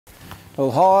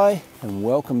Well, hi and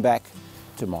welcome back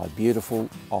to my beautiful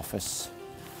office.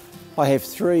 I have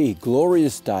 3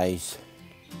 glorious days,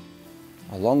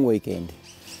 a long weekend,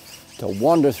 to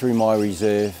wander through my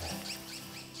reserve.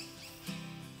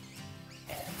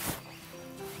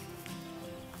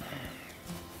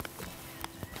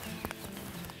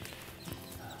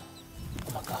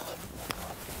 Oh my God,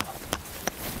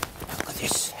 look at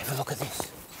this, have a look at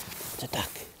this, it's a duck.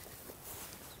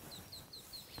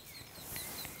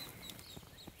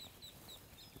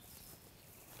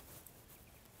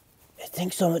 It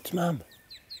thinks on its mum.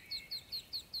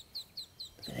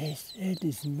 Look at this, it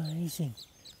is amazing.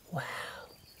 Wow.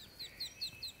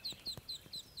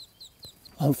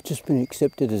 I've just been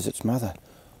accepted as its mother.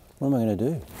 What am I going to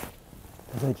do?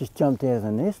 Have they just jumped out of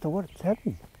the nest or what's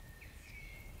happened?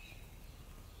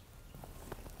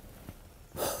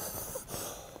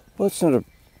 Well, it's not a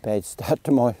bad start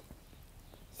to my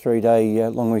 3-day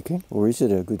long weekend, or is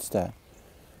it a good start?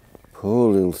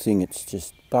 Poor little thing, it's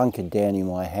just bunkered down in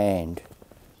my hand.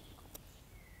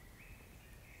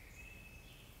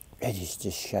 It is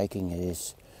just shaking, it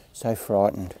is. So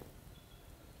frightened.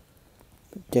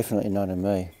 But definitely not in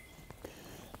me.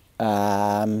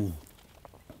 I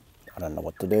don't know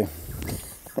what to do.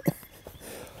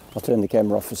 I'll turn the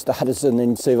camera off for starters and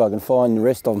then see if I can find the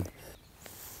rest of them.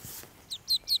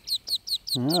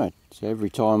 Alright, so every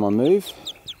time I move,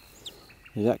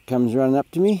 the duck comes running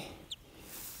up to me.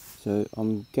 So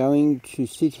I'm going to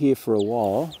sit here for a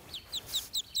while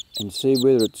and see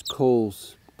whether its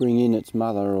calls bring in its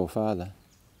mother or father.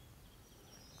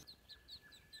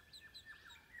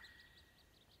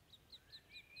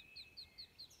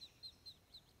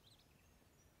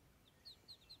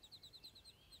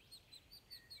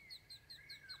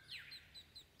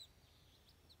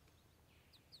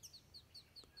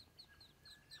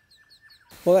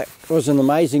 Well, that was an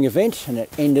amazing event and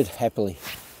it ended happily.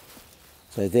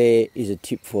 So there is a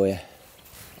tip for you.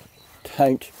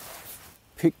 Don't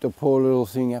pick the poor little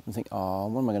thing up and think, oh,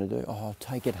 what am I going to do? Oh, I'll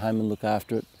take it home and look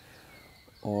after it.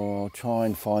 Or I'll try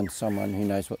and find someone who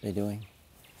knows what they're doing.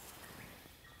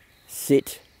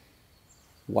 Sit,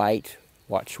 wait,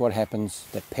 watch what happens.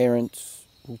 The parents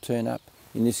will turn up.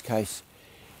 In this case,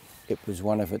 it was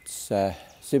one of its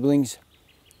siblings.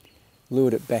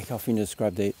 Lured it back off into the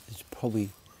scrub there. There's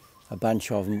probably a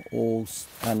bunch of them all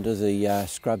under the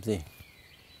scrub there.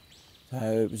 So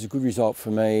it was a good result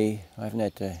for me. I haven't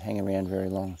had to hang around very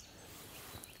long.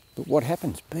 But what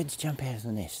happens? Birds jump out of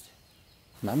the nest.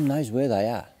 Mum knows where they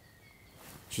are.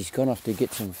 She's gone off to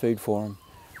get some food for them,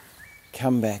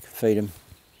 come back, feed them.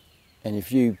 And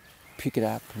if you pick it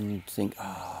up and think,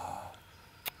 oh,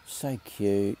 so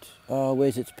cute, oh,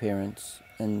 where's its parents?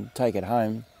 And take it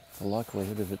home, the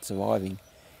likelihood of it surviving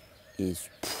is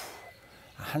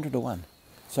 100 to 1.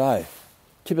 So,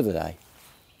 tip of the day,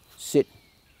 sit,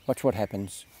 watch what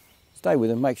happens, stay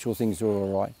with them, make sure things are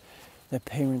all right. The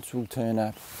parents will turn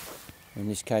up, in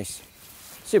this case,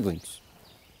 siblings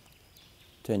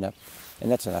turn up,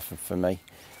 and that's enough for me.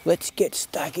 Let's get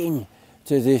stuck in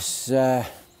to this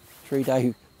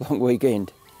 3-day long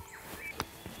weekend.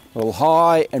 Well,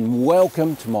 hi and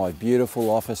welcome to my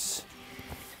beautiful office.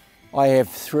 I have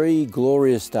 3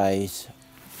 glorious days,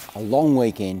 a long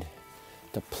weekend,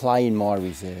 to play in my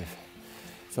reserve.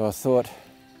 So I thought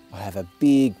I have a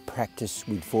big practice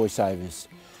with voiceovers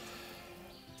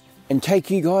and take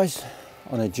you guys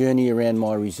on a journey around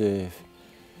my reserve.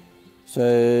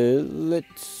 So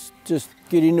let's just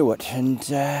get into it and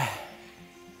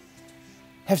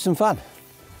have some fun.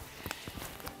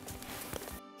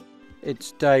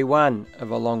 It's day 1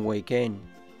 of a long weekend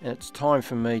and it's time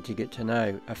for me to get to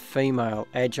know a female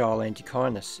agile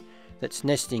antechinus that's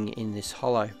nesting in this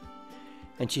hollow.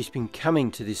 And she's been coming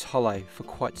to this hollow for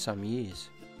quite some years.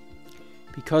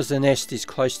 Because the nest is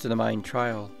close to the main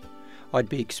trail, I'd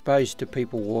be exposed to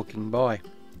people walking by.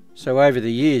 So over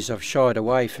the years I've shied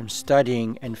away from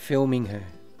studying and filming her.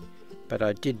 But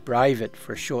I did brave it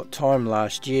for a short time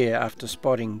last year after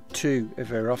spotting 2 of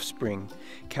her offspring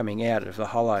coming out of the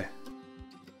hollow.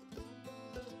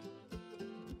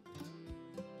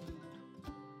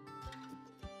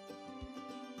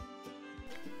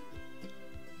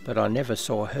 But I never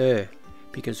saw her,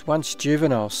 because once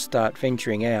juveniles start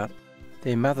venturing out,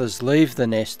 their mothers leave the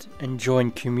nest and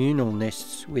join communal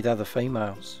nests with other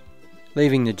females,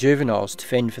 leaving the juveniles to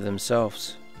fend for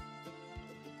themselves.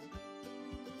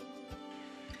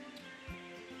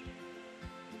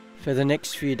 For the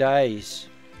next few days,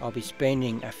 I'll be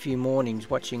spending a few mornings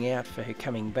watching out for her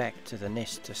coming back to the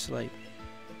nest to sleep.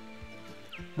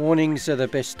 Mornings are the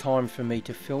best time for me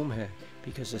to film her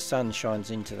because the sun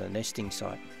shines into the nesting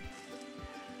site.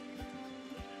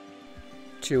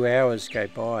 2 hours go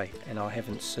by and I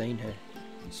haven't seen her,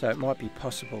 so it might be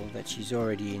possible that she's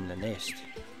already in the nest.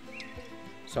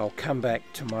 So I'll come back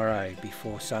tomorrow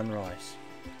before sunrise,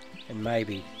 and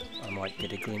maybe I might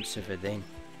get a glimpse of her then.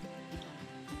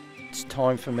 It's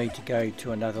time for me to go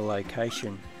to another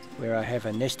location where I have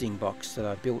a nesting box that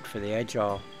I built for the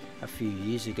Agile a few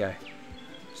years ago,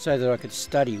 so that I could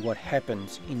study what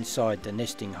happens inside the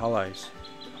nesting hollows.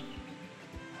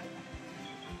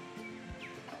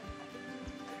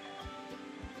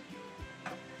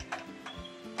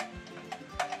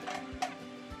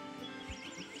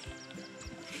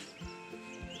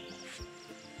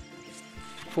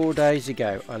 Four days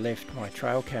ago I left my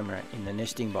trail camera in the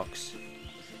nesting box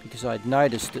because I'd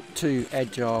noticed that 2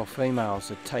 Agile females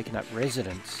had taken up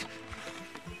residence.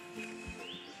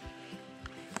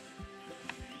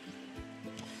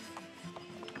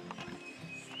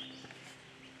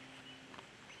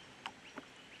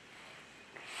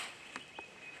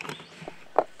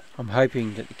 I'm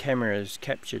hoping that the camera has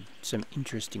captured some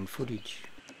interesting footage.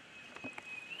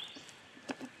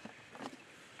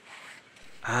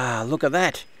 Ah, look at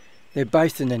that! They're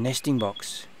both in the nesting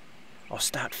box. I'll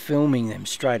start filming them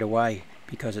straight away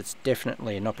because it's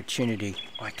definitely an opportunity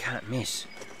I can't miss.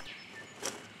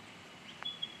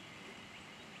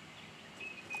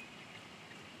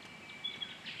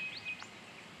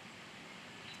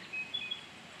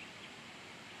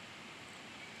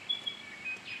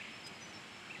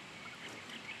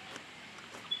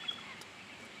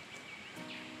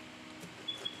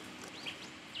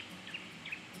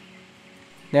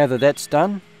 Now that that's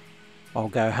done, I'll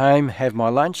go home, have my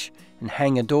lunch and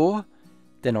hang a door,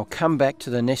 then I'll come back to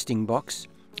the nesting box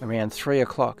around 3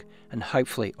 o'clock and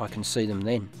hopefully I can see them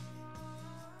then.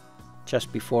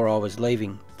 Just before I was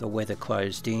leaving, the weather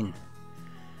closed in.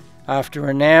 After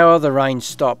an hour the rain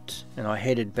stopped and I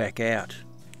headed back out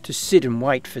to sit and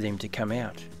wait for them to come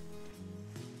out.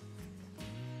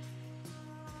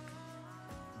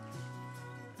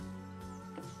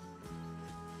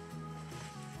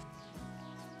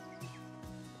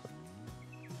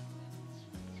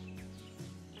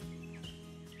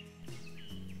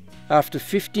 After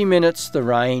 50 minutes the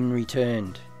rain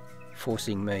returned,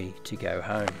 forcing me to go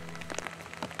home.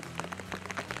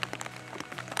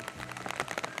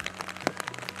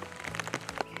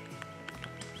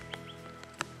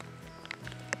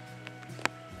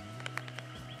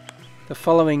 The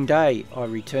following day I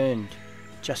returned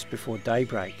just before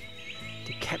daybreak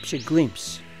to capture a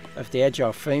glimpse of the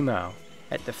Agile female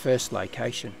at the first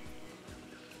location.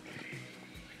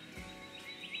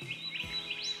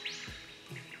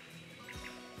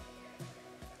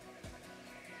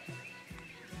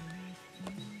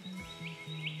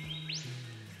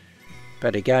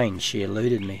 But again she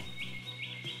eluded me.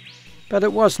 But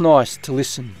it was nice to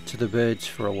listen to the birds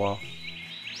for a while.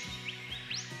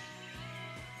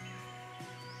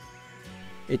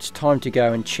 It's time to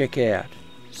go and check out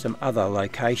some other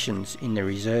locations in the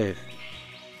reserve.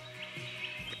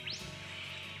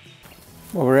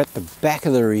 Well, we're at the back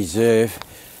of the reserve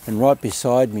and right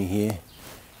beside me here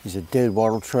is a dead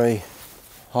wattle tree,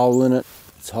 hole in it,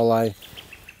 it's hollow.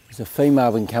 There's a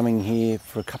female been coming here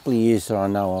for a couple of years that I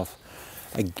know of.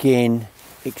 Again,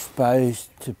 exposed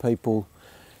to people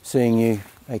seeing you,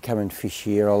 they come and fish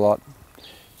here a lot.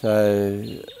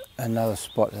 So another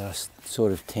spot that I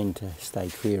sort of tend to stay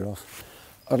clear of.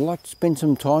 I'd like to spend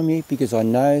some time here because I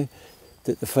know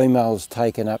that the female's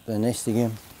taken up the nest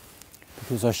again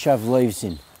because I shove leaves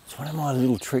in. It's one of my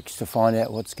little tricks to find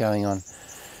out what's going on.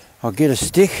 I'll get a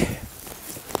stick,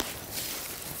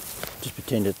 just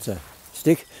pretend it's a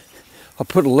stick. I'll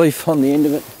put a leaf on the end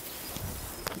of it.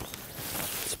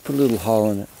 Put a little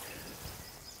hole in it,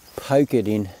 poke it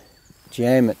in,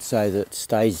 jam it so that it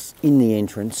stays in the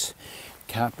entrance,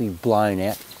 can't be blown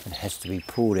out, it has to be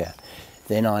pulled out.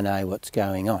 Then I know what's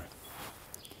going on.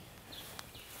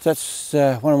 So that's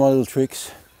one of my little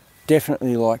tricks.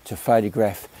 Definitely like to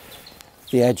photograph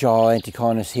the Agile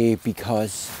Antechinus here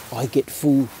because I get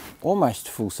almost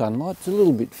full sunlight. It's a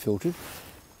little bit filtered,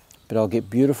 but I'll get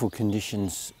beautiful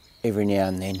conditions every now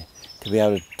and then to be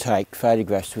able to take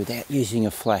photographs without using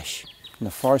a flash. In the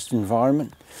forest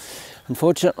environment,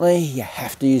 unfortunately, you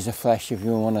have to use a flash if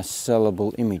you want a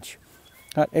sellable image.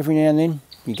 But every now and then,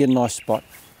 you get a nice spot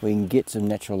where you can get some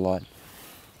natural light.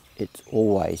 It's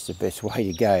always the best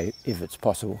way to go if it's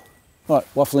possible. Right,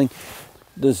 waffling.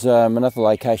 There's another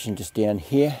location just down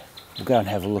here. We'll go and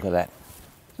have a look at that.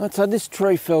 Right, so this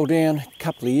tree fell down a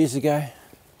couple of years ago.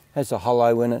 Has a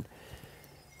hollow in it.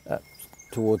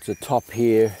 Towards the top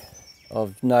here,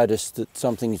 I've noticed that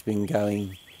something's been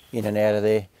going in and out of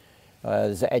there.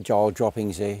 There's Agile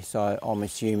droppings there, so I'm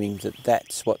assuming that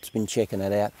that's what's been checking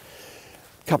it out.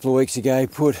 A couple of weeks ago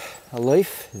put a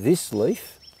leaf, this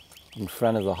leaf, in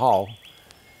front of the hole,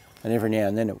 and every now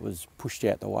and then it was pushed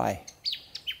out the way,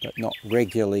 but not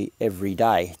regularly every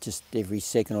day, just every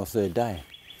second or third day.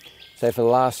 So for the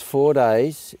last 4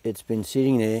 days it's been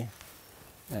sitting there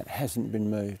and it hasn't been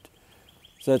moved.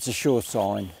 So it's a sure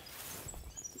sign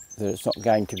that it's not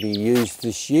going to be used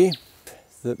this year.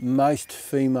 That most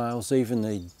females, even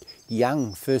the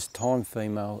young first time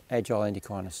female agile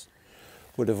antechinus,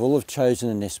 would have all have chosen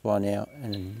a nest by now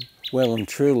and well and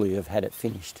truly have had it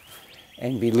finished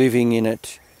and be living in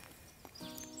it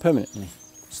permanently,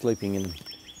 sleeping in them.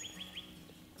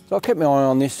 So I'll keep my eye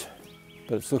on this,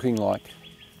 but it's looking like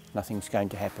nothing's going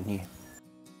to happen here.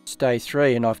 It's day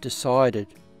 3 and I've decided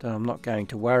that I'm not going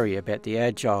to worry about the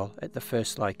agile at the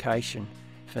first location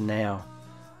for now.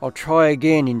 I'll try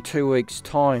again in 2 weeks'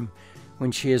 time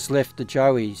when she has left the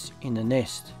joeys in the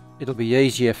nest. It'll be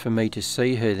easier for me to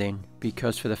see her then,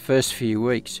 because for the first few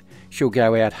weeks she'll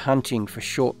go out hunting for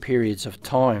short periods of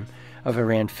time of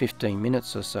around 15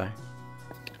 minutes or so.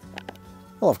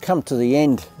 Well, I've come to the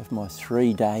end of my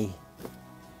 3-day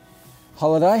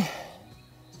holiday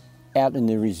out in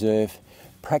the reserve,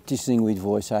 practicing with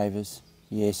voiceovers.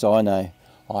 Yes, I know,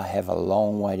 I have a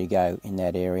long way to go in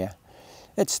that area.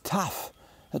 It's tough.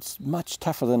 It's much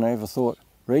tougher than I ever thought.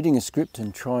 Reading a script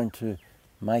and trying to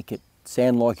make it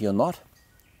sound like you're not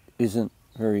isn't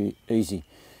very easy.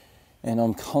 And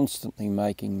I'm constantly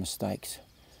making mistakes.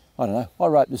 I don't know, I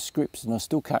wrote the scripts and I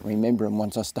still can't remember them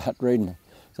once I start reading them.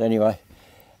 So anyway,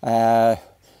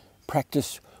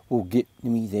 practice will get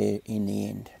me there in the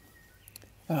end.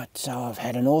 Right, so I've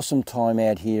had an awesome time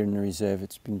out here in the reserve.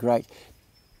 It's been great.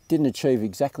 Didn't achieve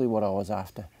exactly what I was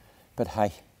after, but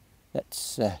hey,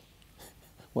 that's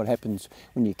what happens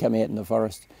when you come out in the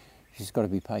forest. You've just got to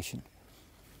be patient.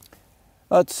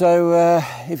 Right, so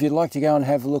if you'd like to go and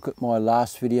have a look at my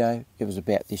last video, it was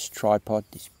about this tripod,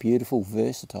 this beautiful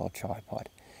versatile tripod.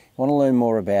 Want to learn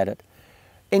more about it?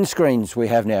 End screens we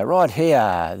have now. Right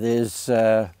here, there's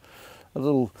a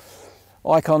little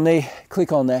icon there.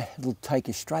 Click on that, it'll take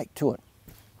you straight to it.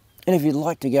 And if you'd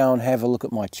like to go and have a look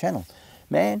at my channel,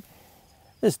 man,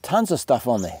 there's tons of stuff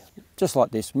on there. Just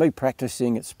like this, me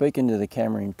practicing it, speaking to the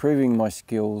camera, improving my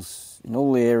skills in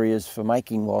all the areas for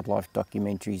making wildlife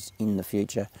documentaries in the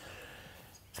future.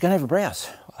 Let's go and have a browse.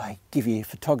 I give you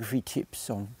photography tips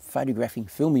on photographing,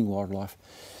 filming wildlife.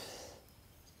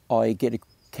 I get a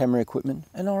camera equipment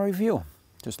and I review them,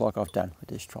 just like I've done with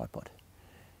this tripod.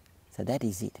 So that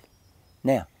is it.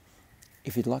 Now,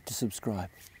 if you'd like to subscribe,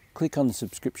 click on the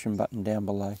subscription button down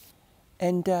below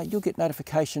and you'll get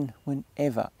notification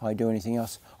whenever I do anything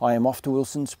else. I am off to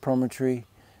Wilson's Promontory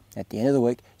at the end of the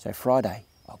week, so Friday,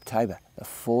 October the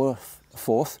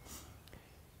 4th,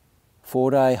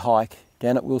 4-day hike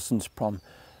down at Wilson's Prom,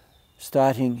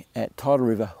 starting at Tidal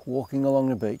River, walking along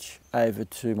the beach over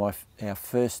to our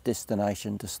first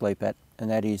destination to sleep at, and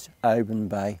that is Oban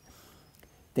Bay.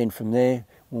 Then from there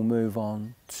we'll move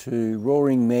on to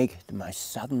Roaring Meg, the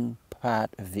most southern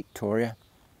part of Victoria,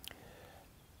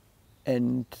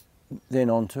 and then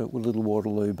on to Little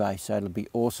Waterloo Bay. So it'll be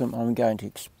awesome. I'm going to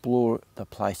explore the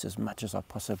place as much as I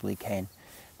possibly can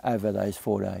over those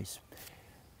 4 days.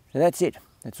 So that's it.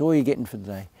 That's all you're getting for the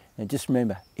day. And just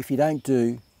remember, if you don't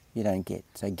do, you don't get.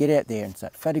 So get out there and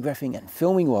start photographing and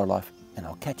filming wildlife, and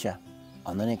I'll catch you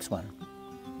on the next one.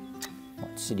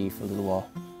 Might sit here for a little while.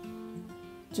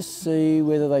 Just see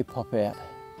whether they pop out.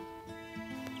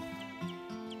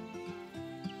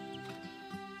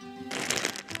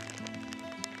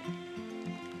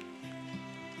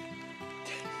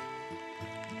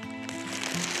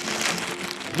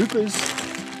 Bloopers.